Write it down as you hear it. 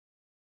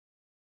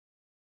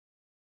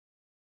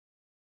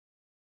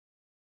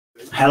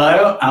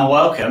Hello and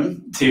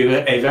welcome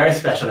to a very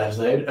special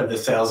episode of the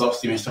Sales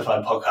Ops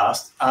Demystified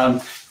podcast.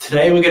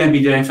 Today we're going to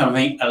be doing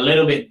something a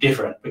little bit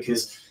different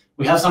because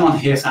we have someone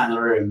here sat in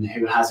the room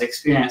who has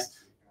experience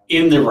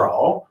in the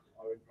role,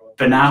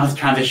 but now has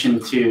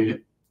transitioned to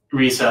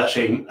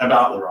researching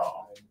about the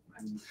role.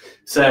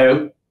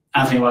 So,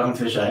 Anthony, welcome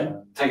to the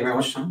show. Thank you very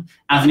much, Tom.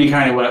 Anthony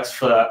currently works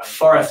for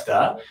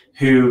Forrester,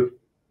 who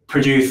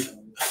produce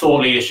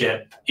thought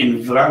leadership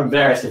in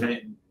various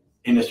different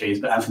industries,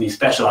 but Anthony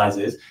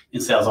specializes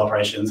in sales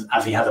operations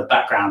as he has a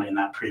background in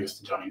that previous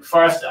to joining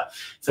Forrester.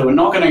 So we're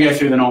not going to go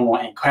through the normal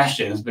 8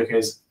 questions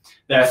because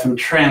there are some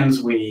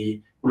trends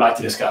we would like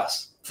to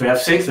discuss. So we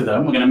have 6 of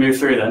them. We're going to move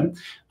through them,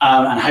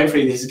 and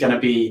hopefully this is going to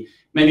be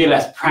maybe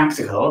less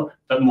practical,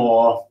 but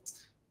more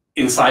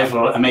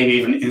insightful and maybe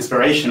even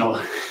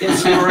inspirational.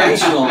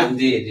 Inspirational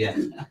indeed,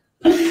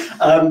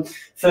 yeah.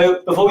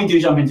 So before we do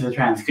jump into the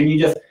trends, can you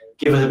just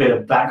give us a bit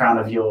of background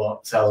of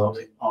your sales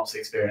ops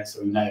experience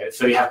so we know,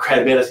 so we have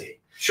credibility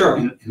Sure.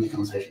 in the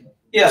conversation?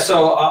 Yeah,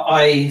 so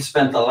I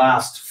spent the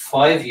last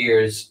 5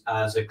 years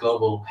as a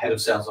global head of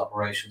sales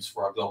operations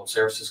for a global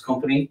services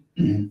company.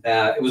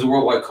 It was a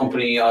worldwide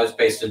company. I was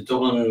based in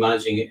Dublin,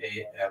 managing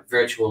a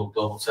virtual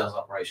global sales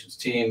operations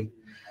team.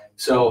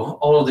 So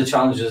all of the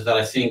challenges that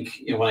I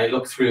think, when I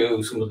look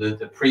through some of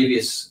the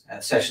previous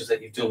sessions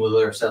that you've done with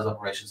other sales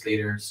operations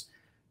leaders,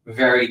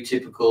 very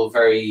typical,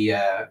 very,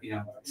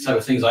 sort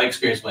of things I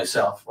experienced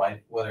myself,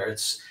 right? Whether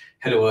it's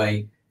how do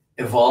I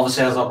evolve a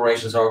sales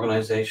operations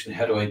organization,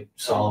 how do I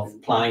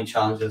solve planning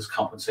challenges,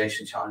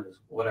 compensation challenges,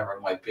 whatever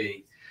it might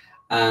be.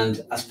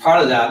 And as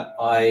part of that,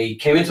 I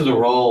came into the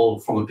role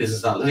from a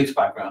business analytics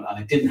background, and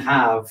I didn't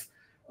have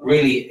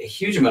really a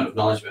huge amount of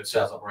knowledge about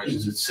sales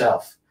operations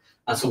itself.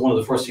 And so one of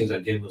the first things I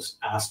did was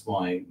ask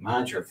my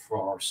manager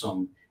for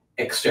some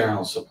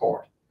external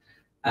support.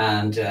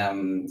 And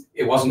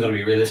it wasn't going to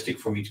be realistic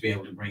for me to be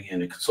able to bring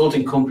in a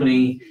consulting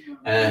company,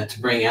 to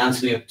bring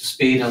Anthony up to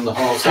speed on the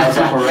whole sales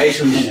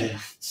operations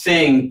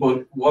thing.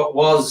 But what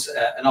was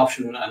an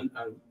option, and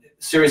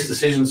Serious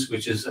Decisions,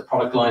 which is a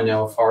product line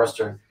now of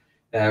Forrester,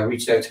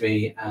 reached out to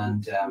me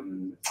and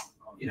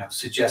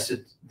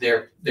suggested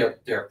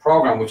their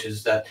program, which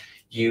is that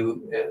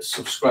you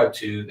subscribe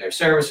to their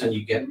service and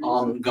you get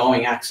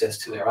ongoing access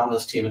to their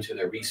analyst team and to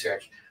their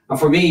research. And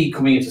for me,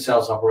 coming into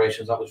sales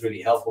operations, that was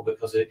really helpful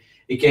because it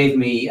gave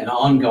me an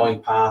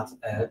ongoing path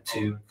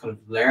to kind of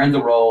learn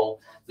the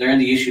role, learn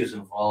the issues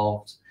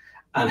involved,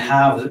 and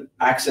have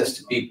access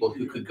to people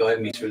who could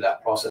guide me through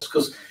that process.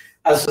 Because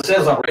as a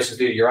sales operations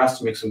leader, you're asked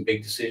to make some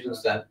big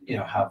decisions that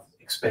have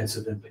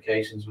expensive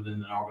implications within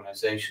an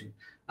organization.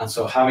 And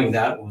so having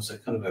that was a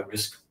kind of a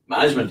risk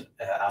management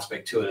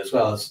aspect to it, as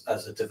well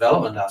as a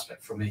development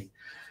aspect for me.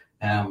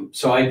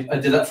 So I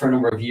did that for a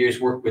number of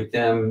years, worked with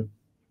them.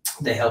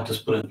 They helped us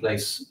put in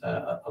place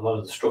a lot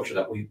of the structure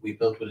that we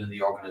built within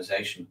the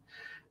organization.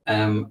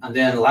 And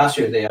then last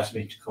year they asked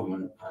me to come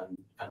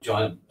and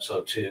join them.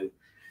 So to,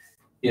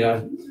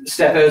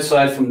 step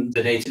outside from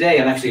the day-to-day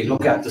and actually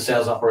look at the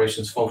sales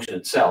operations function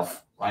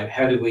itself, right?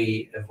 How do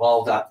we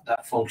evolve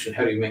that function?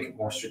 How do we make it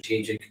more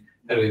strategic?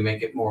 How do we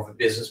make it more of a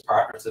business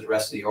partner to the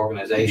rest of the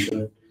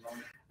organization?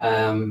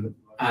 And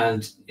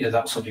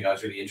that was something I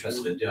was really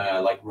interested in doing. I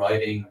like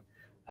writing.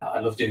 I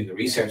love doing the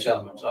research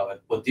elements of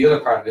it, but the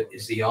other part of it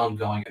is the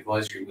ongoing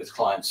advisory with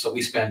clients. So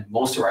we spend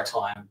most of our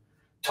time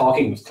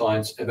talking with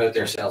clients about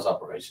their sales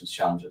operations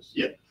challenges.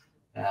 Yeah.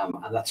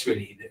 And that's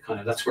really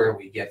that's where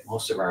we get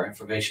most of our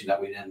information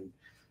that we then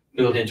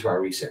build into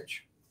our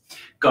research.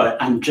 Got it.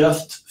 And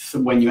just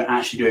when you were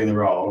actually doing the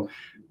role,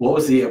 what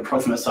was the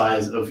approximate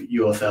size of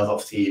your sales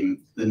ops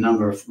team, the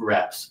number of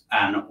reps,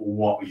 and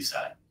what were you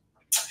selling?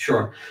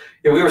 Sure.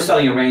 Yeah, we were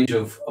selling a range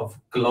of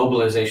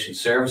globalization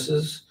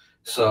services.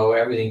 So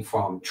everything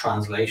from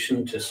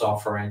translation to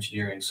software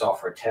engineering,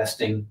 software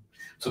testing.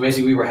 So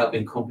basically we were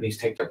helping companies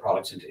take their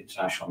products into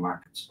international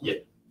markets. Yeah.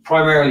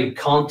 Primarily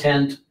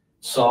content,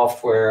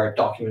 software,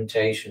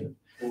 documentation,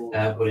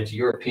 but into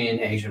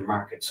European, Asian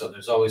markets. So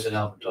there's always an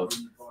element of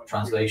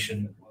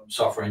translation,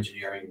 software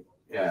engineering,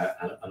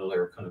 and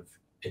other kind of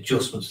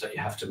adjustments that you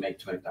have to make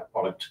that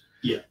product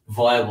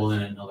viable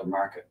in another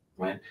market,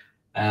 right?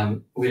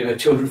 We had about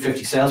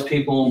 250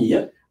 salespeople.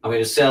 Yep. And we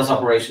had a sales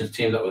operations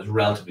team that was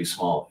relatively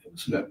small. It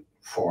was about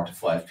 4 to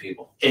 5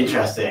 people.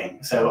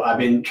 Interesting. So I've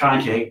been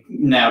trying to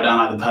nail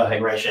down the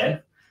perfect ratio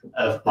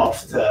of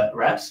ops to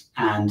reps,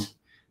 and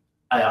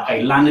I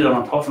landed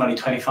on approximately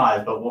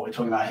 25, but what we're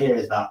talking about here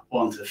is that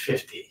 1 to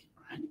 50,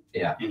 right?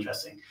 Yeah.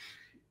 Interesting.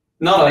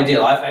 Not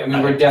ideal. I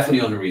mean, we're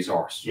definitely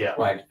under-resourced,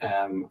 right?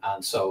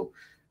 And so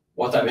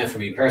what that meant for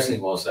me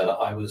personally was that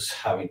I was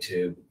having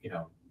to,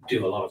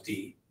 do a lot of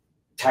the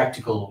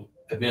tactical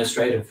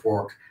administrative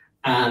work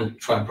and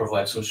try and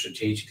provide some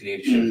strategic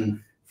leadership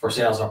for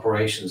sales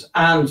operations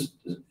and,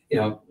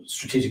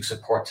 strategic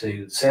support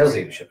to sales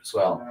leadership as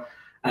well.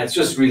 And it's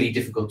just really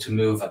difficult to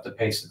move at the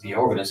pace that the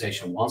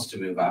organization wants to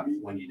move at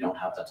when you don't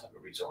have that type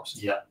of resource.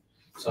 Yeah.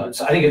 So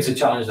I think it's a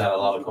challenge that a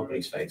lot of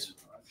companies face.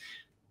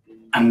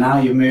 And now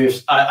you've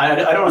moved, I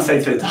don't want to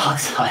say to the dark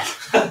side.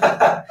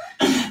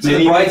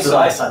 Maybe the bright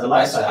side, the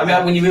light side. I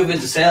mean, when you move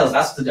into sales,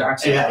 that's the dark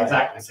side. Yeah, right?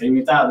 Exactly. So you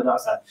moved out of the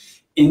dark side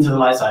into the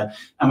light side.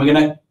 And we're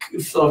going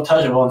to sort of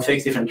touch upon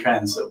 6 different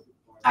trends that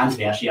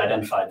Anthony actually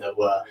identified that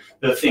were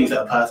the things that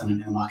are pertinent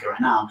in the market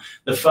right now.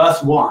 The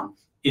first one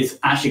is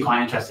actually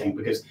quite interesting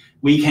because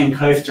we came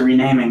close to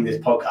renaming this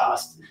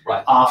podcast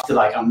after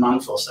like a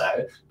month or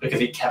so because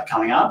it kept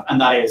coming up,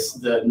 and that is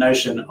the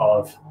notion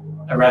of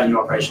a revenue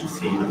operations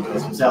team as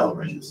opposed to a sales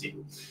operations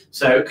team.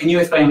 So can you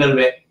explain a little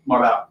bit more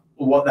about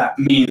what that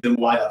means and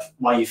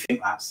why you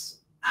think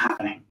that's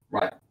happening?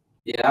 Right.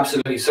 Yeah,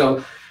 absolutely.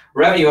 So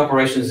revenue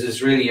operations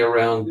is really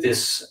around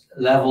this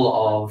level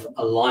of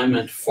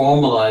alignment,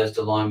 formalized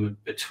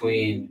alignment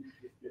between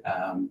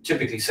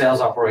typically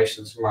sales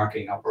operations,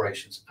 marketing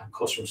operations, and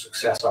customer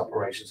success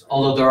operations.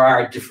 Although there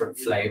are different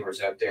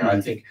flavors out there.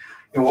 I think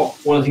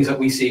one of the things that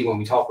we see when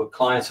we talk with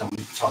clients and we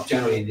talk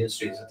generally in the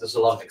industry is that there's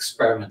a lot of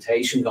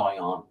experimentation going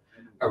on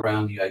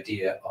around the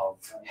idea of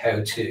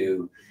how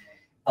to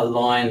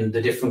align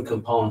the different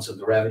components of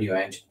the revenue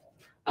engine.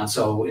 And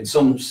so in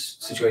some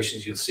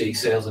situations, you'll see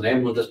sales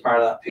enablement as part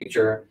of that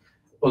picture.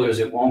 Others,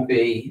 it won't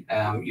be.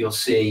 You'll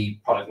see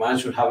product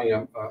management having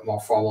a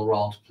more formal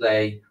role to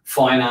play.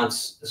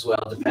 Finance as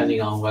well, depending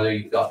on whether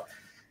you've got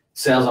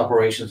sales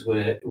operations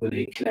with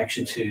a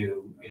connection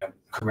to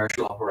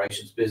commercial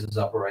operations, business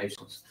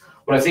operations.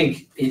 But I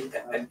think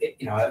at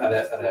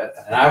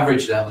an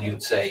average level, you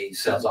would say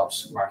sales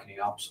ops, marketing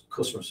ops,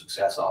 customer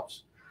success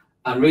ops.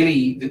 And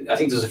really, I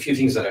think there's a few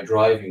things that are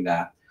driving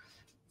that.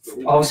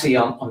 Obviously,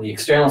 on the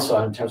external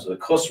side, in terms of the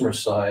customer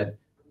side,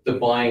 the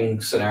buying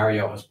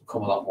scenario has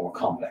become a lot more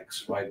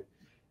complex, right?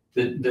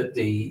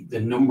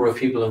 The number of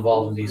people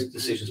involved in these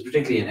decisions,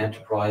 particularly in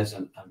enterprise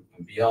and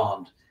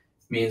beyond,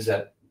 means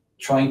that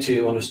trying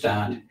to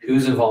understand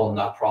who's involved in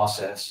that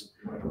process,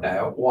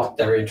 what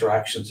their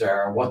interactions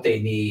are, what they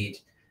need,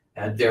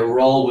 their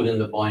role within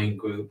the buying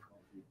group,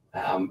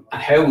 and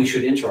how we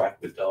should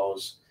interact with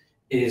those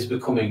is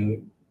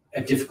becoming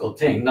a difficult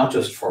thing, not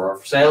just for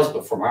sales,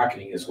 but for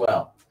marketing as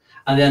well.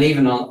 And then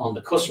even on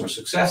the customer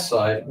success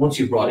side, once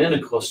you brought in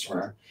a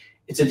customer,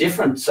 it's a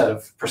different set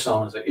of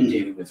personas that you're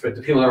dealing with, right?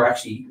 The people are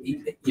actually,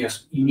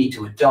 you need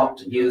to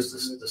adopt and use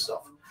this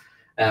stuff.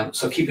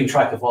 So keeping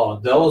track of all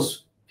of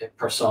those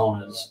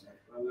personas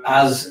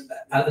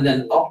and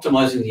then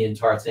optimizing the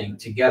entire thing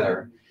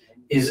together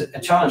is a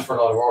challenge for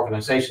a lot of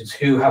organizations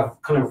who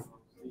have kind of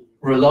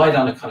relied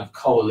on a kind of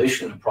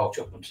coalition approach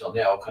up until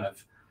now, kind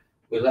of,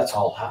 well, let's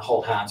all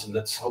hold hands and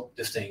let's hope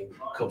this thing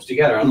comes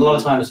together. And a lot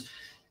of times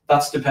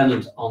that's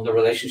dependent on the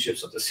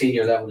relationships at the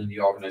senior level in the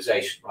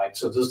organization, right?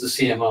 So does the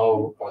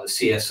CMO or the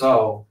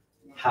CSO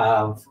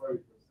have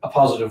a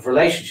positive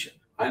relationship?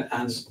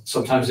 And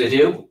sometimes they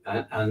do,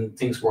 and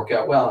things work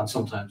out well, and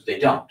sometimes they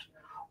don't.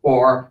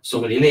 Or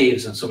somebody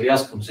leaves and somebody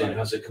else comes in who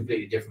has a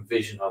completely different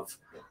vision of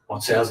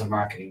what sales and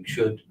marketing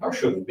should or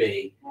shouldn't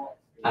be,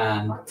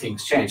 and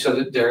things change. So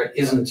that there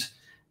isn't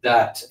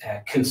that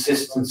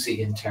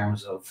consistency in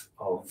terms of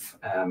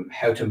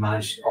how to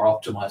manage or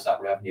optimize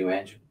that revenue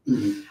engine.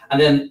 Mm-hmm.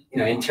 And then,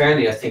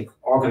 internally, I think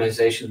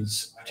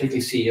organizations, particularly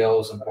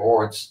CEOs and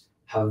boards,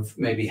 have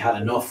maybe had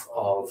enough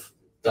of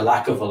the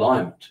lack of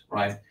alignment,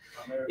 right?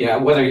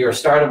 Whether you're a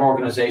startup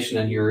organization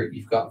and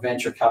you've got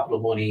venture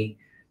capital money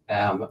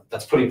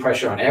that's putting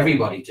pressure on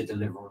everybody to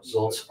deliver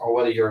results, or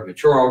whether you're a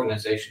mature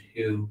organization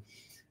who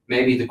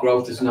maybe the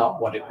growth is not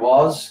what it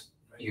was,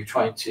 you're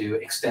trying to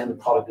extend the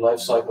product life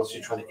cycles,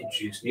 you're trying to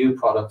introduce new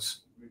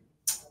products,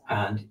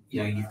 and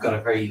you've got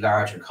a very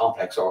large and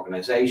complex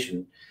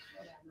organization,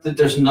 that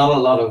there's not a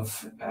lot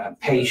of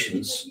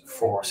patience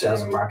for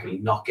sales and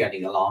marketing not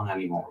getting along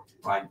anymore,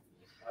 right?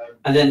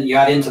 And then you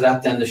add into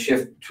that then the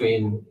shift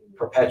between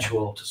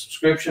perpetual to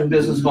subscription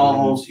business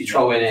models, you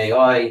throw in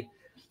AI.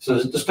 So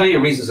there's plenty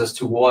of reasons as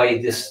to why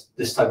this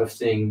type of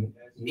thing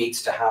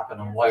needs to happen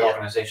and why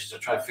organizations are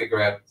trying to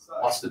figure out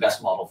what's the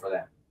best model for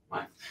them.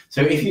 Right.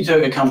 So if you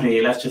took a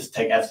company, let's just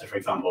take Esther, for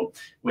example,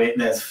 where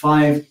there's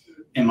 5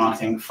 in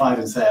marketing, 5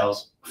 in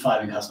sales,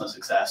 5 in customer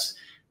success.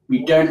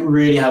 We don't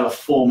really have a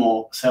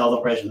formal sales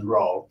operations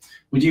role.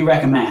 Would you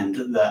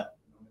recommend that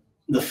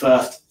the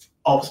first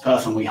ops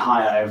person we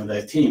hire over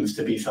those teams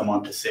to be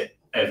someone to sit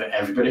over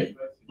everybody,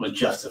 or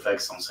just to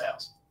focus on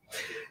sales?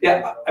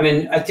 Yeah, I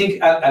mean, I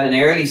think at an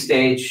early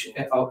stage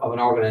of an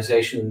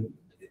organization,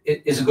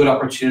 it is a good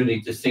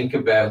opportunity to think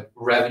about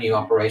revenue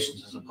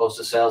operations as opposed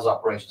to sales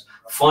operations.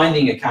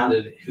 Finding a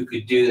candidate who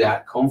could do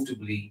that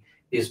comfortably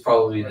is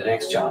probably the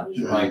next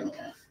challenge, right?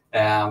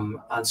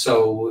 And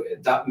so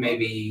that may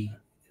be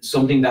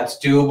something that's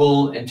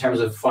doable in terms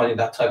of finding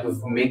that type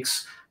of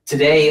mix.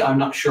 Today, I'm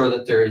not sure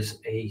that there's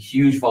a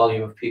huge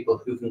volume of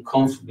people who can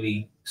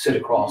comfortably sit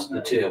across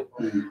the two.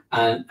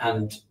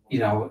 And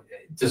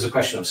there's a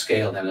question of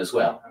scale then as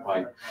well,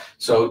 right?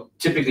 So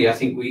typically, I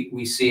think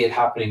we see it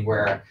happening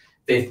where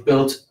they've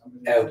built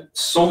out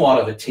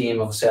somewhat of a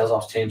team, of a sales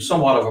ops team,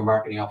 somewhat of a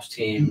marketing ops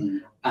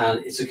team,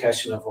 and it's a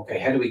question of, okay,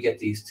 how do we get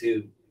these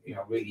two,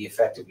 really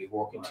effectively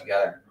working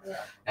together?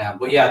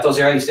 But yeah, at those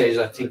early stages,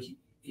 I think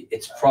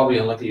it's probably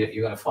unlikely that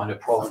you're going to find a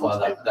profile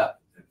that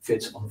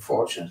fits,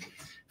 unfortunately.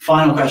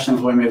 Final question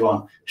before we move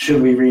on.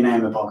 Should we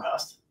rename the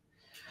podcast?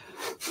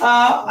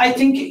 I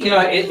think,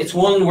 it's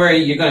one where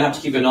you're going to have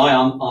to keep an eye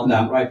on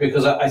that, right?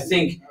 Because I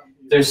think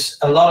there's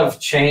a lot of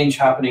change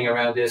happening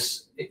around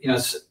this.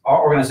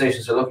 Our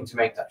organizations are looking to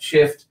make that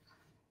shift.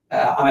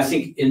 And I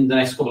think in the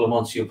next couple of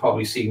months, you'll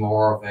probably see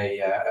more of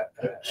a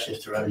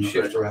shift to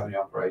revenue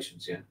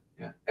operations.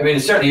 Yeah. I mean,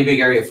 it's certainly a big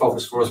area of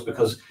focus for us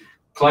because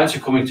clients are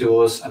coming to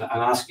us and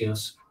asking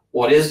us,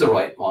 what is the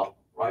right model,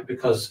 right?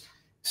 Because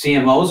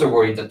CMOs are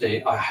worried that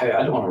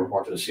I don't want to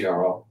report to the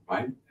CRO,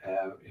 right?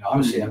 I'm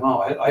a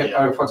CMO.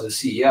 I report to the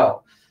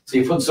CEO. So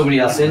you put somebody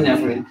else in there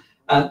for me.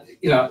 And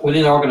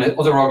within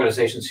other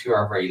organizations who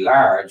are very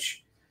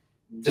large,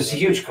 there's a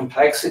huge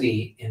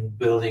complexity in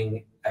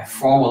building a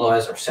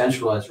formalized or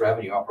centralized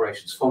revenue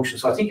operations function.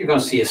 So I think you're going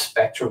to see a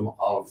spectrum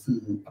of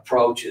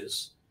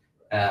approaches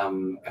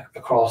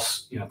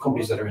across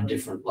companies that are in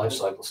different life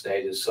cycle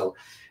stages. So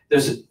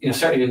there's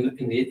certainly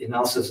in the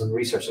analysis and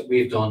research that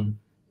we've done,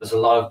 there's a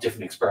lot of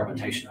different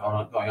experimentation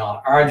going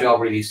on. Our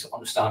job really is to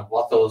understand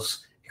what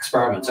those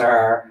experiments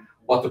are,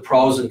 what the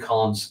pros and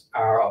cons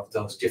are of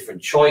those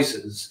different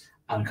choices,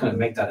 and kind of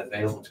make that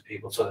available to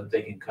people so that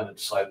they can kind of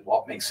decide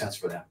what makes sense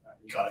for them.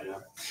 Got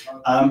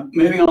it.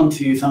 Moving on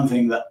to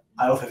something that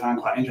I also found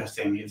quite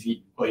interesting is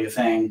what you're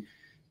saying,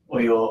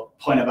 or your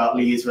point about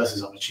leads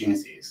versus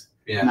opportunities.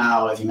 Yeah.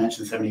 Now, as you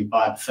mentioned, so many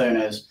buyer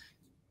personas.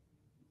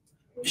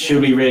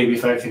 Should we really be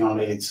focusing on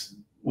leads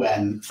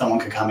when someone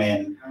could come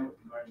in,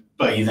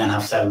 but you then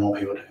have 7 more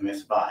people to commit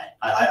to buy?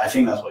 I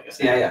think that's what you're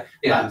saying.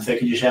 Yeah. So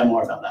could you share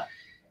more about that?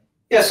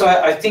 Yeah, so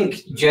I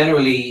think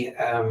generally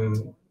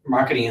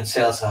marketing and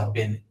sales have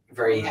been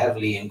very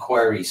heavily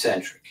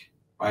inquiry-centric,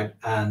 right?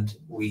 And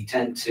we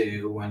tend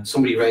to, when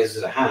somebody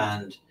raises a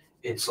hand,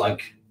 it's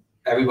like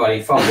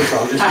everybody focus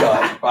on this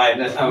guy, right?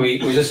 And we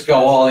just go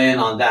all in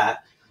on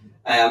that.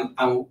 And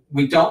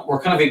we're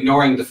kind of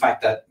ignoring the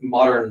fact that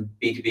modern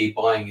B2B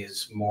buying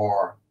is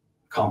more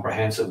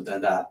comprehensive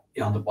than that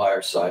on the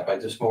buyer side,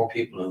 right? There's more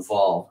people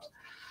involved.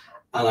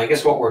 And I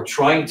guess what we're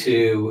trying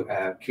to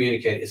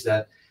communicate is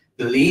that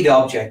the lead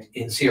object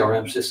in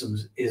CRM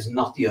systems is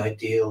not the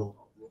ideal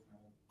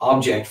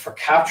object for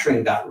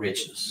capturing that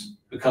richness,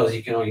 because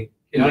it only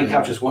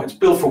captures one. It's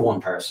built for one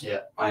person,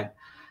 right?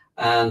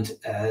 And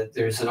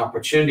there's an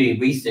opportunity,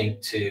 we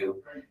think,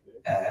 to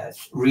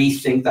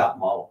rethink that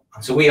model.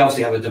 And so we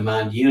obviously have a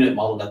demand unit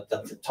model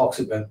that talks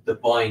about the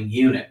buying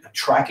unit,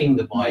 tracking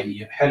the buying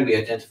unit. How do we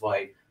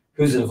identify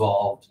who's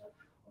involved,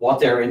 what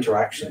their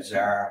interactions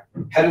are?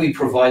 How do we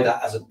provide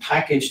that as a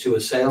package to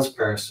a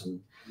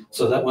salesperson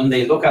so that when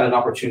they look at an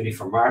opportunity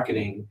for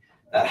marketing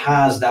that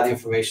has that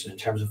information in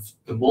terms of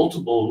the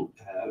multiple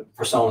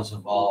personas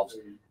involved,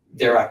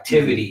 their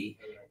activity,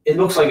 it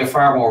looks like a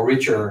far more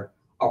richer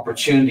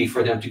opportunity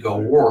for them to go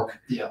work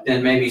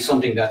than maybe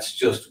something that's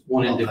just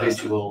one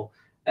individual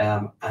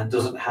and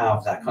doesn't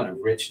have that kind of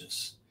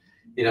richness.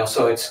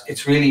 So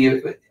it's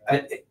really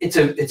it's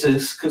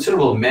a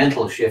considerable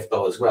mental shift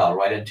though as well,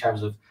 right? In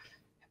terms of,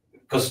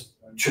 because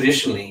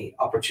traditionally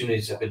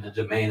opportunities have been the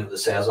domain of the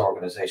sales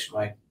organization,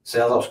 right?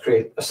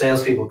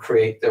 Salespeople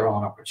create their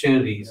own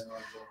opportunities.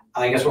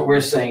 And I guess what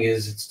we're saying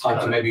is it's time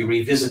to maybe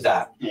revisit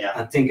that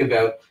and think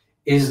about,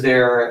 is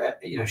there,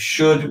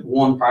 should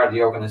one part of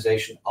the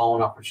organization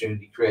own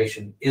opportunity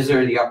creation? Is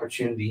there the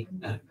opportunity,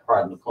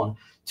 pardon the pun,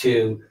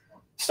 to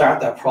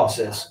start that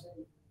process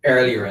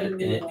earlier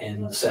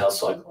in the sales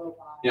cycle?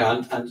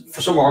 And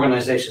for some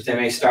organizations, they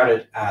may start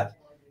it at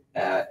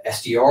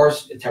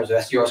SDRs, in terms of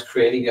SDRs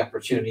creating the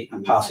opportunity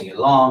and passing it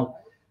along.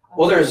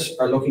 Others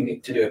are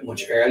looking to do it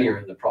much earlier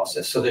in the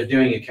process. So they're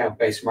doing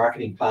account-based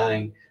marketing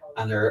planning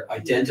and they're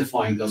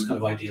identifying those kind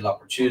of ideal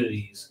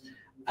opportunities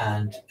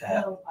and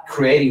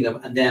creating them.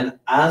 And then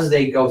as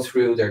they go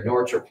through their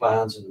nurture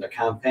plans and their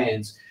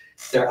campaigns,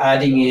 they're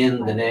adding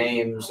in the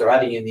names, they're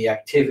adding in the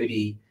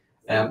activity,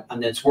 and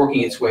then it's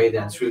working its way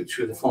then through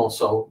the funnel.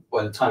 So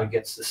by the time it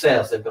gets to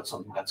sales, they've got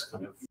something that's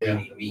kind of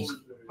really meaty.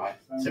 Right.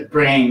 So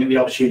bringing the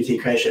opportunity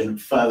creation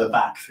further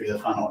back through the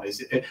funnel.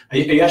 Are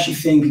you actually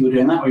seeing people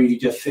doing that, or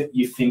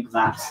you think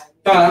that?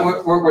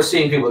 No, we're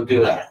seeing people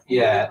do that.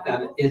 Yeah,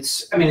 and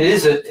it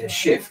is a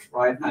shift,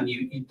 right? And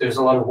there's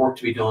a lot of work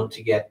to be done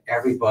to get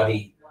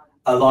everybody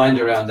aligned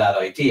around that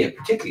idea,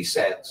 particularly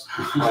sales,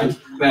 right?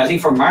 I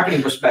think from a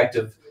marketing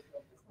perspective,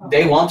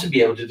 they want to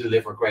be able to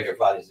deliver greater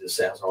value to the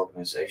sales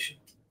organization,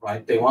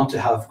 right? They want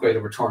to have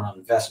greater return on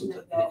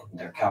investment in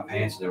their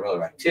campaigns and their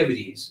other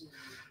activities.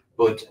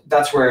 But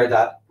that's where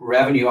that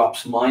revenue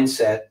ops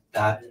mindset,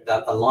 that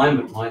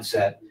alignment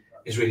mindset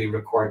is really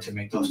required to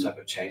make those type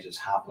of changes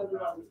happen.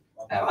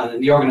 And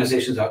in the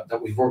organizations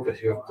that we've worked with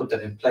who have put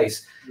that in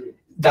place,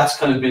 that's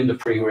kind of been the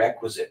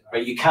prerequisite,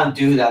 right? You can't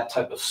do that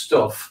type of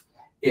stuff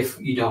if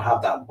you don't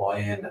have that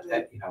buy-in,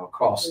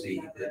 across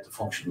the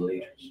functional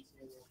leaders.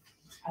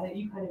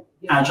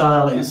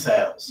 Agile in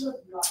sales.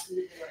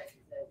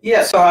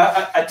 Yeah, so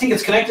I think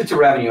it's connected to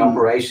revenue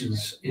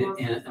operations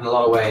in a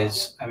lot of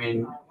ways. I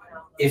mean,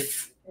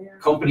 if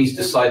companies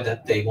decide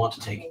that they want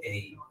to take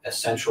a a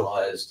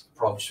centralized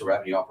approach to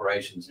revenue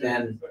operations,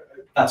 then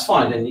that's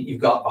fine. Then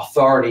you've got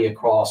authority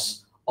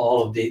across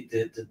all of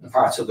the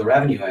parts of the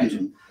revenue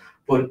engine.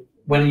 But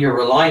when you're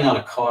relying on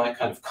a kind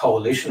of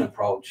coalition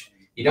approach,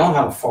 you don't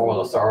have a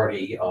formal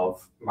authority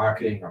of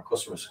marketing or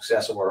customer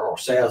success or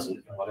sales,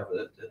 and whatever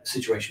the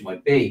situation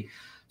might be.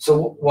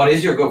 So what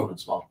is your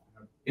governance model?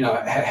 You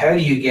know, how do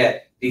you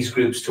get these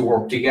groups to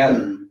work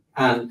together?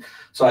 And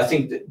so I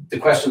think the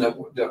question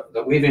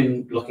that we've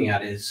been looking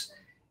at is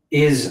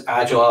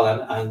Agile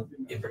and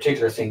in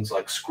particular things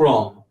like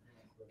Scrum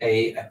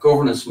a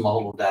governance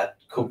model that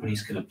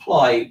companies can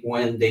apply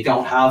when they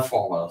don't have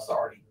formal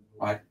authority,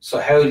 right? So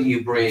how do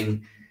you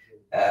bring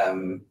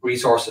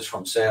resources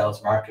from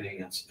sales,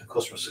 marketing, and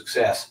customer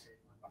success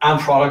and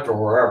product or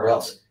wherever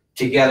else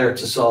together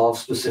to solve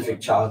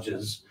specific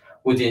challenges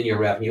within your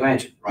revenue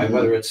engine, right?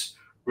 Whether it's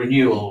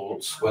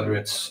renewals, whether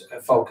it's a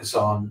focus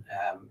on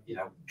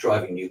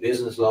driving new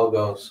business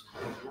logos,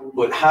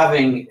 but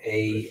having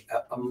a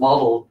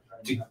model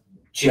to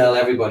gel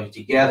everybody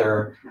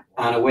together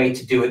and a way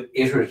to do it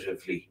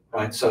iteratively,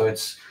 right? So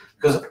it's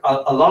because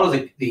a lot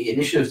of the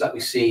initiatives that we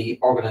see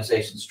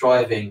organizations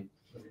driving,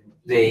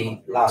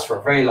 they last for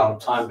a very long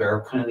time.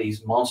 They're kind of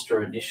these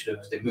monster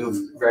initiatives. They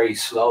move very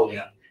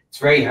slowly. It's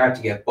very hard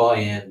to get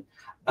buy-in,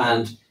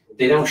 and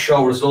they don't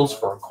show results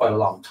for quite a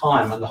long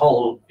time. And the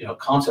whole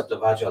concept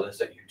of Agile is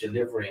that you're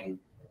delivering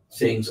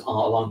things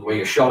along the way.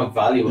 You're showing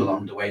value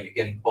along the way. You're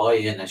getting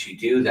buy-in as you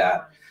do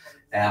that.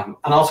 And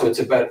also it's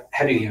about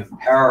how do you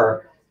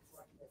empower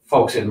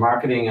folks in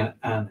marketing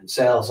and in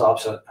sales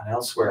ops and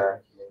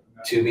elsewhere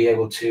to be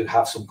able to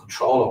have some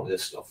control over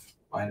this stuff,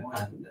 right?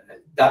 And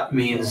that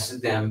means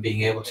them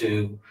being able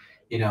to,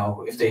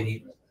 if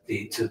they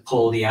need to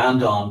pull the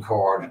and-on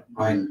cord,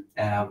 right?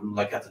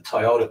 Like at the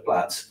Toyota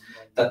plants,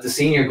 that the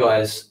senior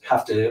guys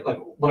have to, like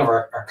one of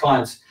our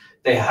clients,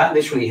 they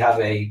literally have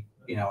a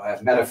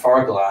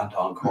metaphorical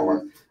and-on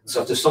cord.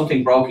 So if there's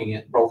something broken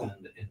in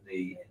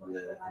the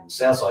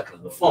sales cycle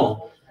in the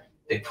funnel,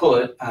 they pull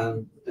it,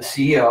 and the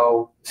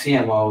CEO,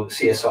 CMO, the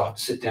CSO have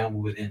to sit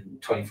down within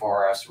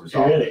 24 hours to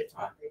resolve it.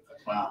 Right?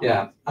 Wow.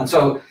 Yeah, and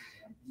so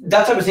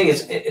that type of thing,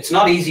 it's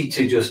not easy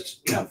to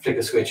just flick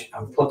a switch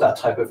and put that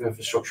type of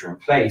infrastructure in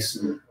place.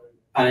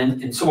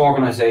 And in some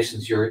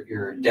organizations, your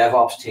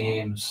DevOps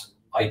teams,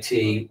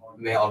 IT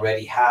may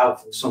already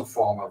have some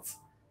form of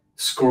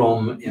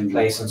Scrum in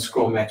place and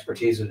Scrum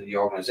expertise within the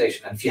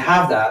organization. And if you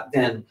have that,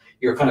 then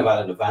you're kind of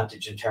at an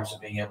advantage in terms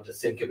of being able to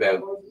think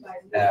about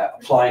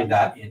applying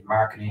that in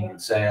marketing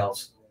and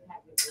sales.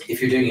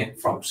 If you're doing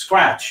it from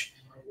scratch,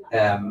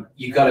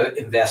 you've got to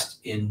invest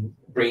in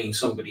bringing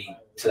somebody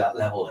to that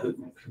level who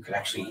can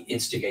actually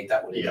instigate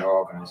that within their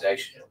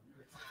organization.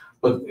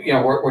 But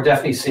we're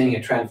definitely seeing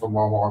a trend for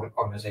more and more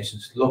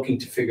organizations looking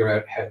to figure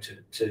out how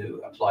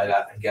to apply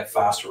that and get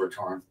faster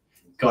return.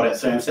 Got it.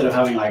 So instead of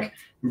having like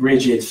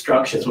rigid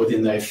structures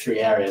within those three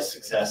areas,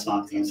 success,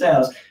 marketing, and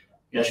sales,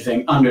 you're actually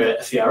saying under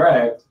a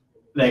CRO,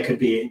 there could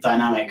be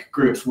dynamic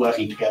groups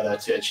working together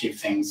to achieve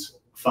things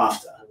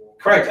faster.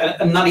 Correct,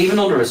 and not even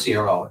under a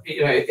CRO.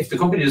 If the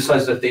company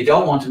decides that they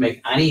don't want to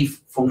make any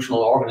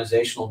functional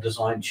organizational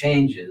design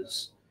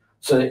changes,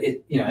 so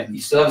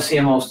you still have a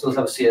CMO, still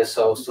have a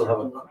CSO, still have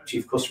a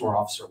chief customer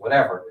officer,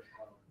 whatever,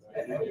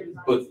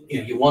 but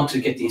you want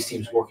to get these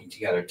teams working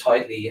together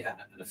tightly and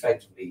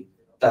effectively.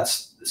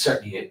 That's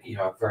certainly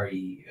a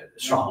very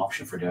strong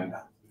option for doing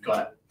that.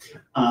 Got it.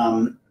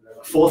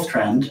 Fourth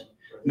trend,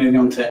 moving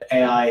on to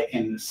AI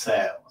in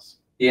sales.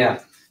 Yeah.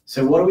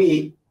 So what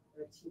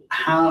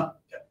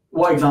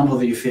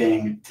examples are you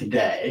seeing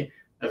today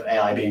of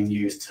AI being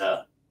used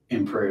to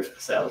improve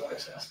the sales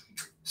process?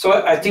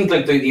 So I think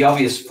like the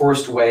obvious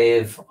first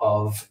wave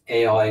of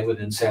AI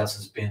within sales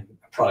has been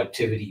a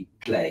productivity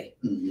play,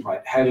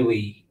 right? How do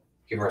we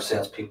give our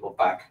salespeople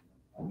back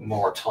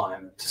more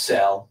time to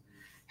sell?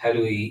 How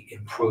do we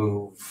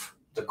improve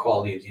the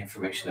quality of the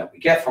information that we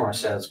get from our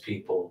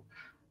salespeople?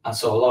 And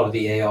so a lot of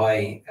the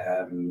AI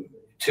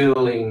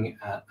tooling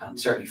and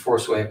certainly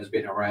first wave has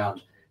been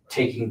around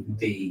taking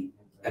the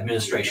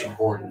administration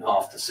burden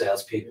off the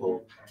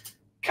salespeople,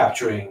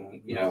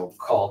 capturing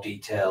call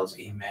details,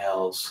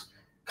 emails,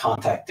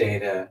 contact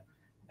data,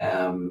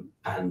 and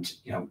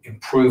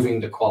improving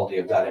the quality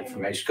of that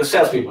information. Because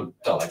salespeople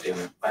don't like doing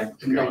it, right?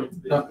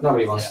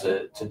 Nobody wants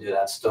to do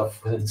that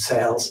stuff within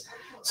sales.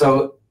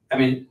 So I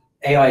mean,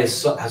 AI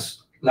has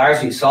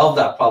largely solved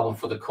that problem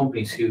for the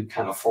companies who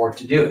can afford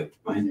to do it,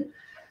 right?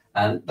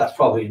 And that's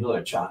probably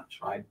another challenge,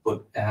 right?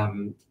 But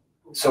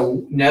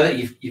so now that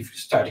you've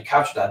started to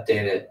capture that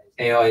data,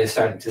 AI is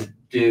starting to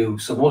do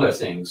some other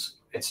things.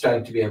 It's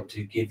starting to be able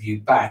to give you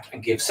back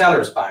and give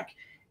sellers back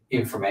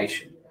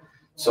information.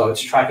 So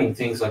it's tracking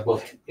things like,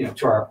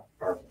 to our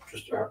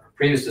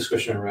previous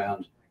discussion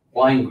around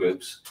buying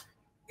groups,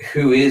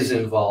 who is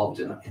involved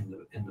in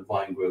the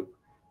buying group,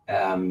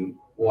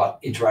 what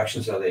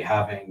interactions are they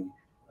having,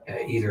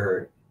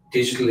 either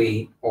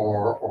digitally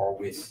or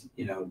with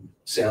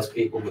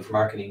salespeople, with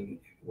marketing,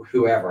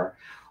 whoever.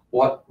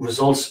 What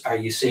results are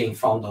you seeing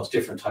from those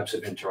different types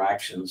of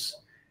interactions?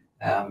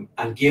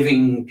 and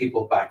giving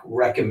people back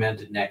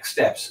recommended next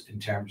steps in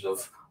terms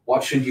of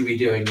what should you be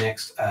doing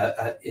next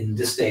in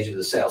this stage of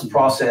the sales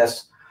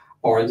process,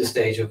 or in this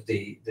stage of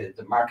the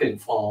marketing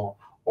funnel,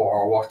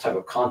 or what type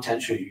of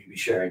content should you be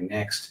sharing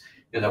next,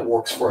 that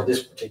works for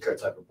this particular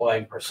type of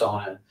buying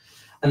persona.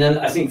 And then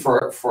I think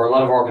for a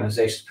lot of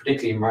organizations,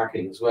 particularly in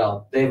marketing as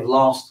well, they've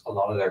lost a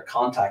lot of their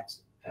contact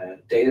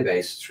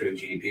database through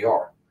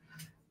GDPR.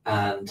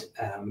 And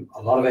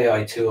a lot of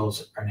AI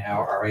tools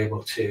are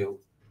able to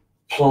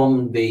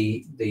plumb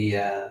the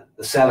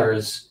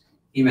sellers'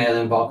 email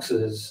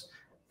inboxes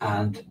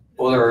and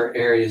other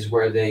areas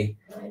where they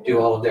do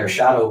all of their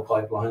shadow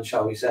pipeline,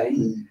 shall we say,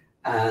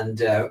 and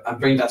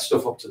bring that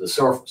stuff up to the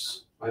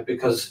surface, right?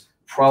 Because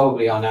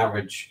probably on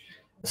average,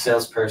 a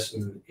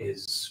salesperson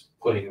is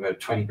putting about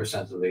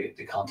 20% of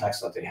the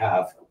contacts that they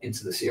have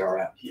into the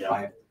CRM,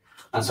 right?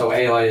 And so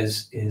AI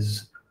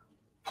is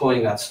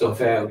pulling that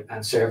stuff out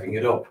and serving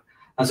it up.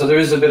 And so there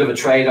is a bit of a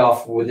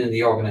trade-off within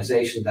the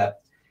organization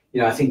that,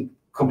 I think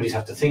companies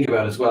have to think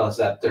about as well, is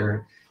that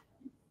they're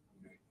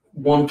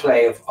one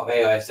play of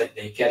AI is that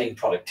they're getting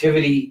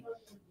productivity,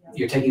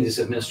 you're taking this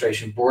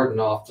administration burden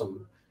off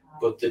them,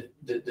 but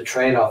the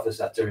trade-off is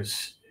that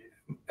there's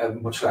a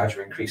much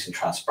larger increase in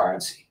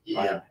transparency,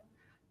 right?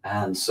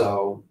 And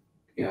so,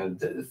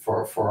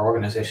 for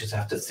organizations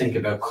have to think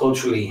about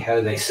culturally how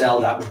they sell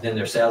that within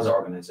their sales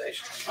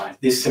organization, right?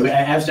 So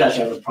Abstract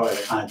actually have a product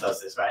that kind of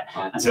does this, right?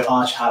 And so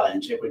our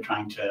challenge, if we're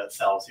trying to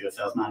sell to a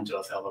sales manager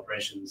or sales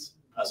operations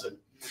person,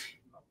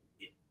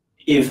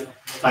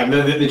 if like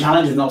the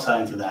challenge is not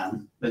selling to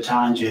them, the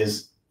challenge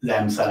is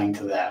them selling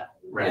to their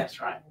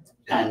reps, right?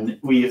 And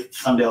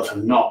some deals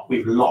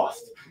we've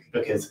lost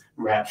because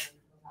reps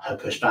have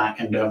pushed back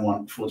and don't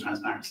want full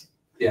transparency.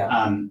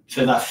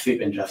 So that's a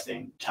super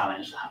interesting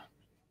challenge to have.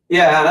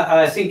 Yeah, and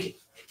I think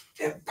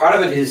part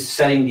of it is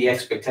setting the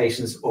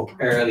expectations up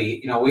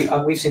early.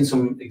 We've seen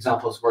some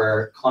examples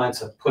where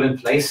clients have put in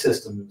place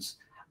systems,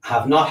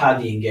 have not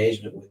had the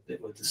engagement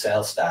with the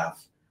sales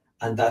staff,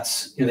 and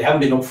that's they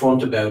haven't been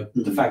upfront about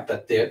the fact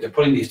that they're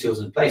putting these tools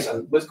in place,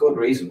 and with good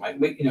reason, right?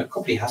 A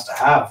company has to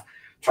have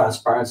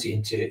transparency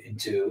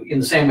into in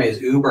the same way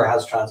as Uber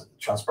has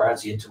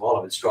transparency into all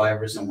of its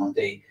drivers and what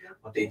they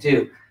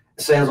do.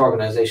 A sales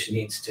organization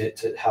needs to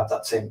have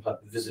that same type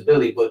of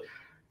visibility, but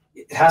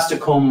it has to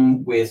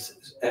come with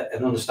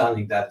an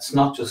understanding that it's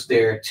not just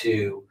there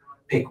to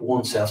pick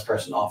one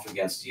salesperson off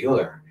against the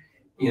other,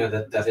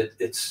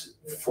 it's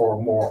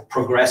for more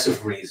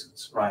progressive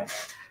reasons, right?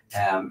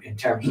 In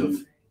terms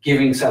of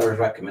giving sellers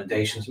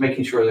recommendations,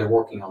 making sure they're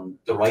working on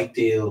the right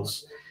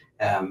deals,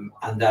 and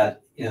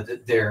that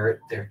that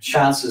their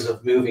chances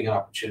of moving an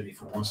opportunity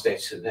from one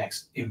stage to the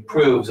next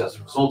improves as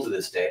a result of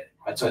this data,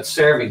 right? So it's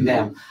serving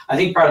them. I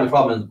think part of the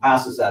problem in the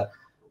past is that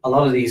a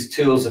lot of these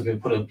tools have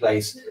been put in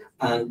place,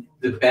 and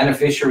the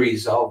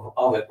beneficiaries of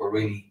it were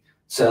really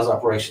sales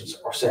operations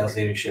or sales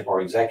leadership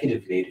or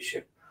executive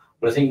leadership.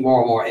 But I think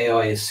more and more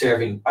AI is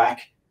serving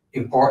back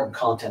important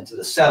content to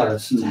the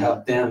sellers to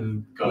help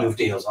them move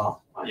deals on.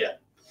 Right? Yeah.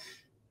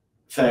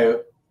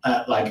 So,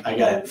 I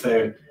get it.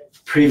 So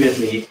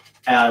previously,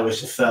 AI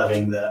was just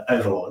serving the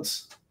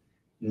overlords.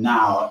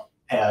 Now,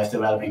 AI is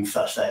developing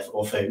such that it's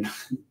also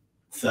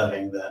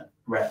serving the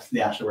reps,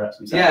 the actual reps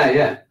themselves.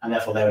 Yeah. And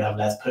therefore, they would have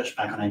less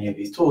pushback on any of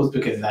these tools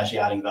because it's actually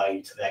adding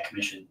value to their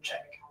commission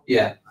check.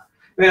 Yeah.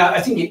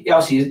 I think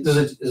obviously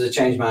there's a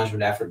change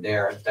management effort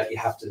there that you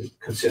have to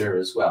consider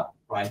as well,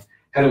 right?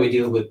 How do we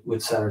deal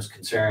with sellers'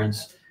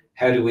 concerns?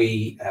 How do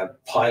we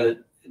pilot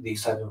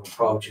these type of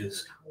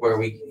approaches where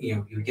we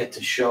you get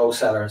to show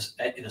sellers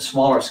in a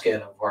smaller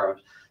scale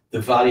environment the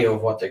value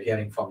of what they're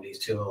getting from these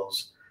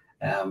tools,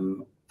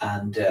 and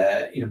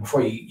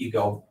before you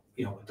go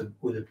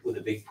with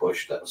a big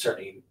push, that would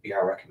certainly be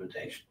our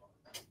recommendation.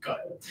 Got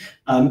it.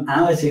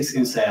 Analytics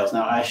in sales.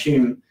 Now, I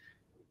assume,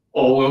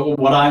 or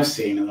what I've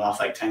seen in the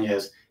last 10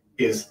 years,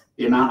 is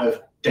the amount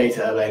of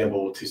data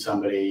available to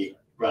somebody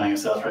running a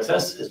sales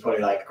process is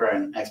probably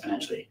grown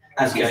exponentially.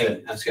 It's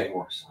getting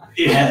worse.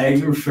 Yeah,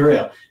 for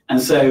real. And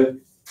so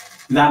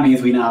that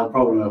means we now have a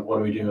problem of what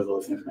do we do with all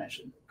this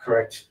information?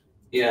 Correct.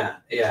 Yeah.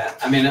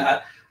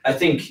 I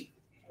think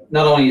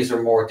not only is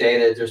there more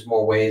data, there's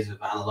more ways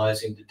of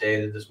analyzing the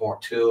data. There's more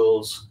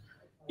tools.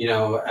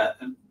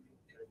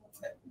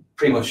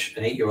 Pretty much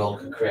an 8-year-old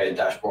can create a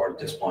dashboard at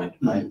this point,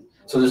 right?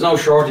 So there's no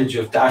shortage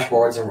of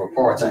dashboards and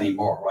reports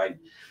anymore, right?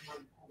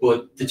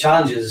 But the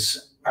challenge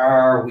is,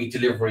 are we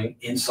delivering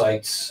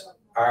insights?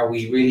 Are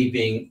we really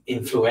being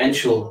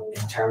influential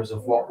in terms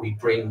of what we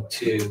bring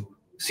to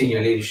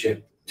senior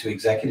leadership, to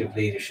executive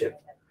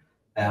leadership?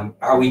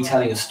 Are we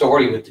telling a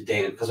story with the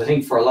data? Because I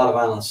think for a lot of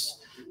analysts,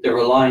 they're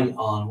relying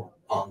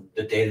on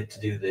the data to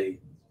do the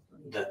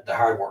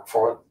hard work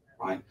for them,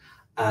 right?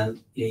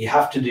 And there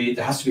has to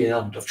be an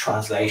element of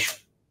translation,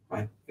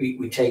 right?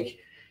 We take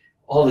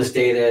all this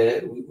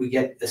data, we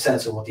get a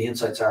sense of what the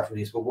insights are from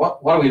these, but what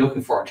are we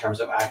looking for in terms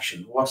of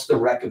action? What's the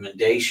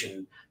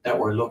recommendation that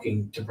we're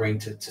looking to bring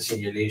to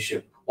senior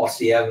leadership? What's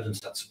the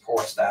evidence that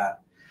supports that?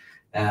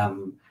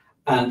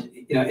 And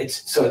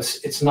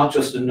it's not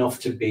just enough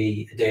to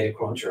be a data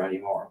cruncher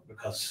anymore,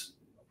 because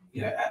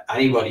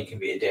anybody can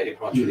be a data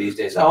cruncher these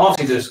days. Now,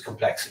 obviously there's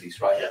complexities,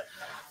 right? Yeah.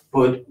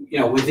 But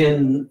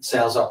within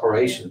sales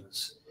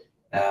operations,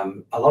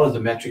 a lot of the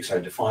metrics are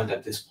defined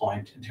at this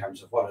point in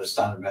terms of what are the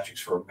standard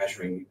metrics for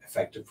measuring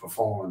effective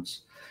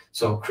performance.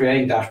 So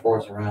creating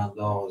dashboards around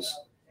those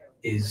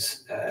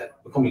is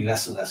becoming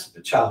less and less of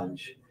a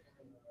challenge.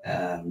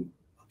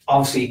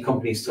 Obviously,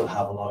 companies still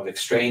have a lot of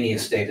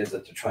extraneous data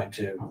that they're trying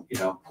to,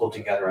 pull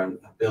together and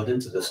build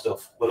into this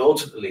stuff. But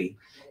ultimately,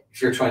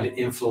 if you're trying to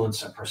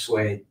influence and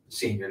persuade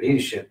senior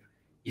leadership,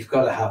 you've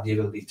got to have the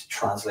ability to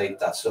translate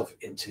that stuff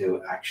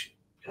into action.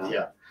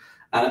 Yeah.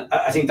 And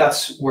I think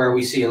that's where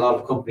we see a lot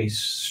of companies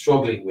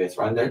struggling with,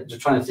 right? They're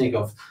trying to think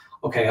of,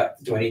 okay,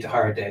 do I need to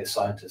hire a data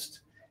scientist?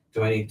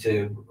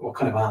 What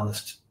kind of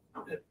analyst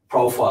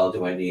profile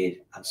do I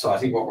need? And so I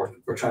think what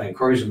we're trying to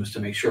encourage them is to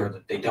make sure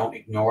that they don't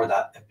ignore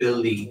that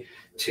ability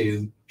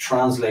to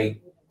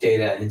translate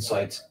data and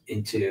insights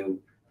into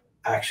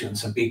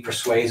actions and be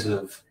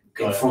persuasive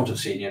in front of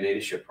senior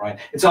leadership, right?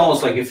 It's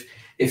almost like if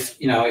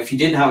you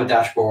didn't have a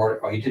dashboard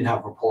or you didn't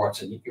have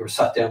reports and you were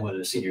sat down with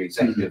a senior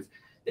executive,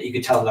 that you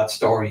could tell that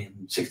story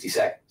in 60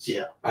 seconds.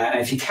 Yeah. And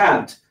if you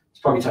can't, it's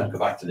probably time to go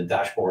back to the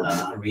dashboard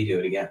and redo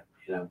it again.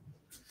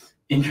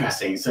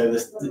 Interesting. So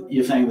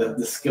you're saying that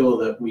the skill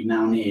that we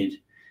now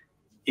need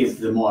is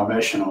the more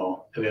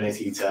emotional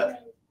ability to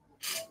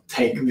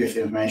take this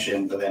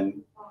information, but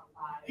then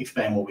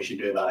explain what we should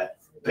do about it,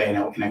 but in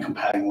a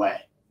compelling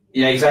way.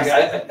 Yeah,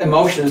 exactly.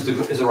 Emotion is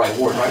the right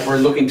word, right? We're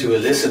looking to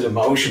elicit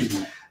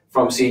emotion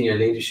from senior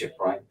leadership,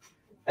 right?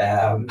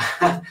 And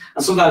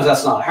sometimes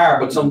that's not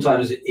hard, but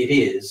sometimes it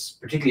is,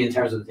 particularly in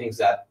terms of the things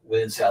that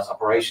within sales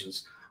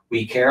operations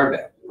we care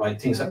about,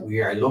 right? Things that we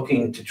are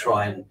looking to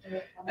try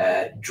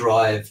and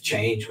drive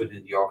change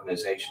within the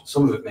organization.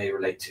 Some of it may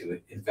relate to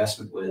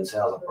investment within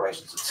sales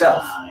operations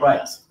itself, right?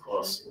 Yes, of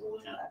course.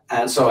 Yeah.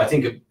 And so I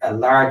think a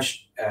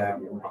large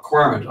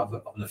requirement of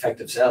an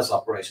effective sales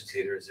operations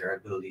leader is their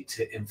ability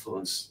to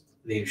influence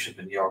leadership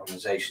in the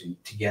organization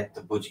to get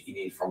the budget you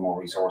need for more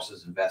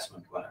resources,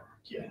 investment, whatever.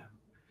 Yeah.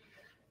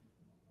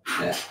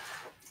 Yeah.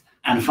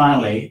 And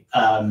finally,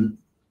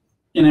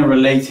 in a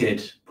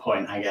related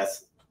point, I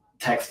guess,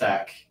 tech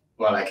stack,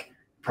 or like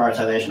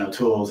prioritization of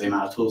tools, the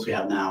amount of tools we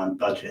have now, and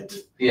budget.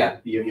 Yeah.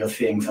 You're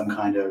seeing some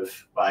kind of,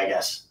 well, I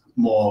guess,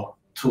 more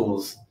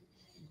tools,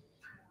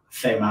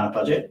 same amount of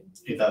budget.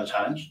 Is that a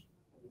challenge?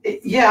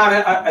 Yeah, I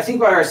mean, I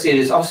think what I see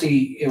is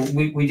obviously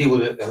we deal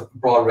with a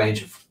broad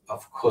range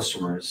of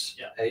customers,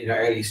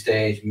 early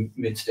stage,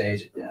 mid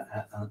stage,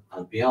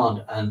 and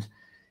beyond, and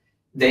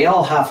they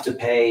all have to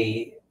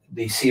pay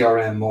the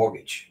CRM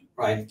mortgage,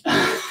 right?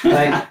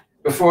 Like,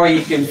 before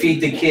you can feed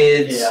the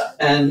kids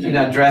and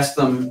dress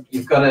them,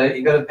 you've got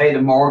to pay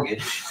the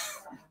mortgage,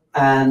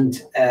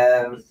 and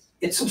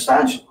it's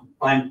substantial,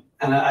 right?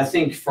 And I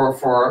think for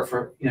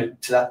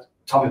to that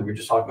topic we were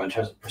just talking about in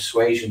terms of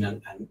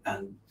persuasion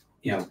and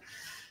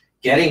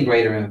getting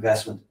greater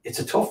investment, it's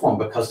a tough one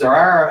because there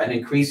are an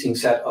increasing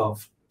set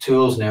of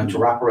tools now to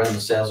wrap around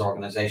the sales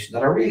organization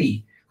that are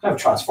really kind of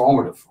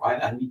transformative, right?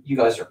 And you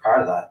guys are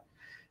part of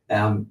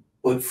that.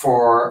 But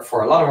for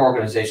a lot of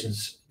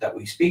organizations that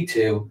we speak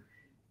to,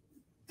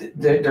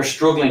 they're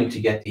struggling to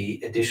get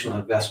the additional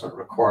investment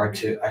required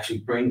to actually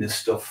bring this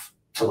stuff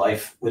to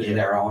life within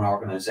their own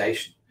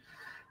organization.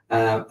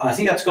 And I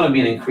think that's going to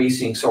be an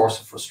increasing source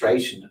of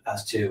frustration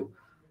as to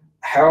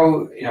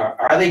how,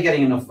 are they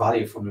getting enough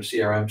value from their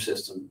CRM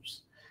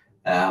systems?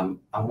 And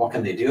what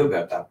can they do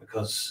about that?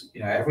 Because,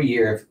 every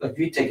year, if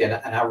you take an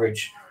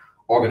average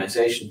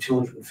organization,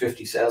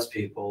 250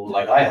 salespeople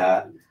like I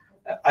had,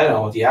 I don't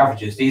know what the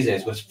average is these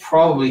days, but it's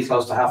probably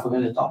close to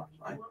 $500,000,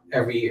 right?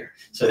 Every year.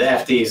 So the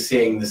FD is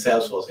seeing the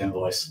Salesforce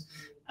invoice,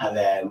 and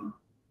then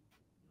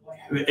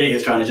it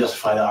is trying to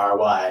justify the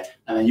ROI,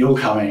 and then you're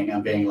coming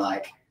and being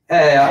like,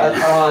 hey,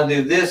 I want to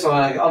do this,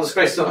 I'll just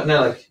create something, and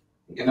they're like,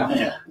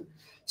 Yeah.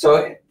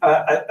 So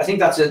I think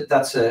that's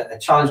a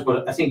challenge,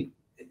 but I think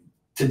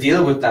to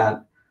deal with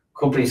that,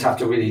 companies have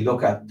to really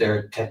look at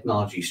their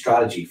technology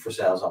strategy for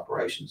sales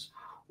operations.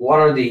 What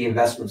are the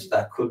investments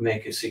that could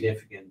make a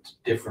significant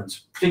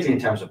difference, particularly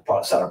in terms of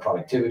seller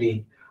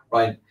productivity,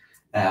 right?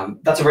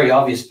 That's a very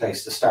obvious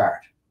place to start,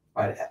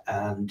 right?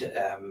 And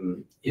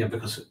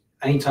because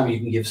anytime you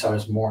can give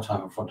sellers more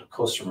time in front of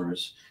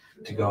customers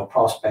to go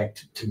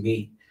prospect, to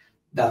meet,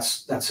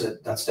 that's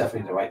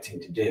definitely the right thing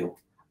to do.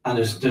 And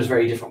there's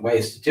very different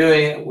ways to do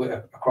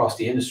it across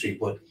the industry,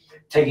 but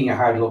taking a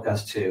hard look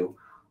as to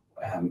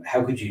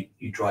how could you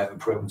drive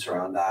improvements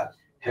around that?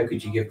 How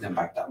could you give them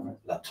back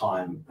that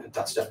time?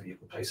 That's definitely a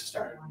good place to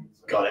start.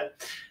 Got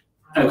it.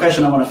 And a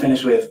question I want to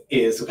finish with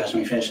is the question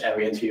we finish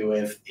every interview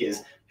with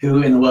is,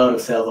 who in the world of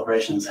sales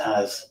operations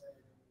has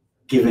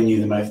given you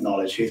the most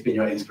knowledge? Who's been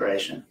your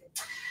inspiration?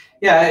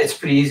 Yeah, it's a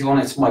pretty easy one.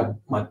 It's my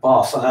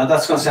boss.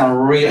 That's going to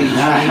sound really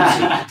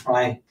cheesy,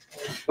 right?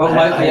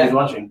 But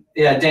watching.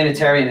 Yeah, Dana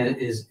Terrian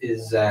is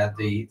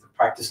the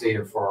practice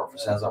leader for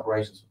sales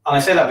operations. And I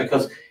say that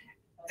because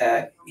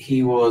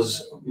he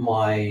was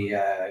my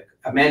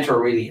a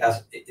mentor really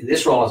as in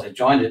this role as I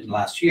joined it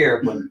last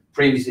year, but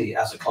previously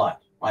as a client,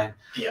 right?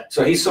 Yeah.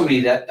 So he's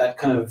somebody that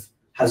kind of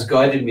has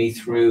guided me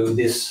through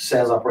this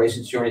sales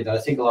operations journey that I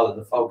think a lot of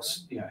the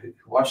folks who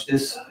watch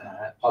this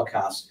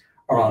podcast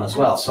are on as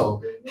well.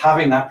 So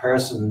having that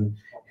person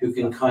who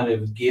can kind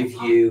of give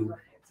you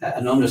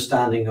an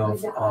understanding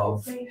of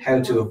how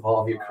to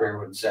evolve your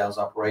career in sales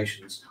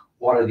operations,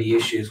 what are the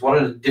issues, what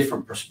are the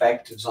different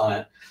perspectives on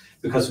it,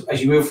 because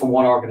as you move from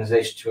one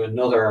organization to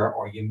another,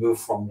 or you move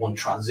from one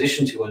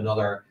transition to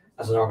another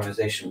as an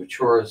organization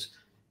matures,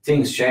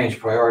 things change,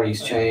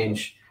 priorities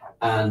change.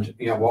 And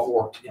what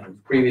worked in the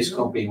previous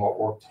company, what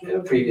worked in a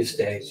previous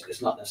stage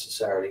is not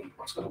necessarily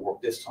what's going to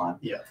work this time.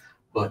 Yeah.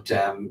 But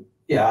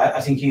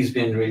I think he's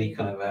been really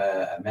kind of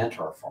a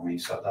mentor for me.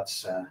 So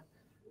that's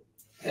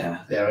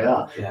There we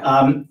are.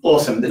 Yeah.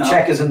 Awesome. The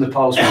check is in the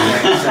post.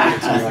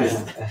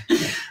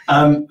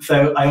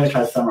 So I always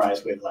try to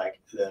summarize with like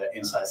the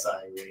insights that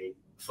I really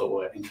thought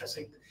were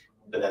interesting,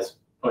 but there's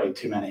probably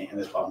too many in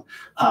this one.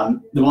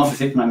 The ones that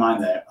stick to my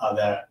mind there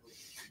are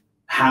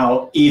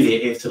how easy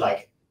it is to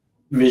like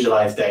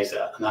visualize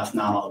data, and that's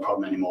now not the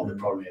problem anymore. The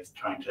problem is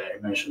trying to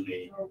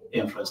emotionally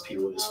influence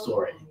people with a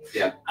story.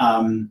 Yeah.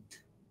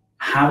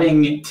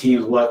 Having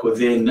teams work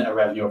within a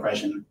revenue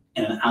operation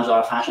in an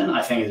agile fashion,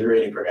 I think is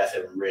really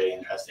progressive and really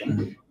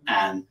interesting.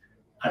 And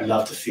I'd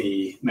love to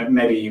see,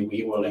 maybe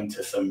we will link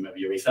to some of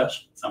your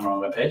research somewhere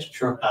on the webpage.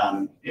 Sure.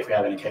 If we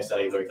have any case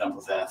studies or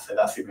examples there. So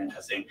that's super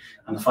interesting.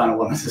 And the final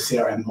one is the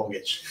CRM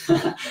mortgage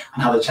and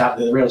how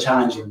the real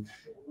challenge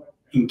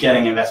in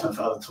getting investment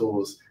for other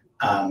tools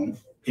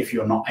if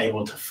you're not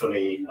able to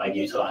fully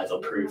utilize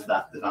or prove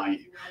the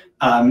value.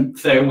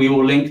 So we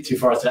will link to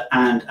Forrester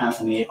and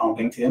Anthony on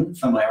LinkedIn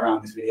somewhere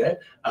around this video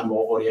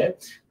or audio.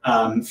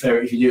 So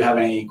if you do have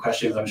any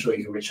questions, I'm sure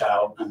you can reach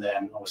out and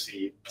then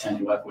obviously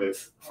potentially work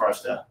with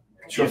Forrester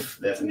if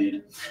there's a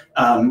need.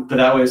 But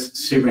that was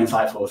super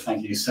insightful.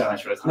 Thank you so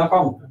much for your time. No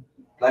problem.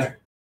 Pleasure.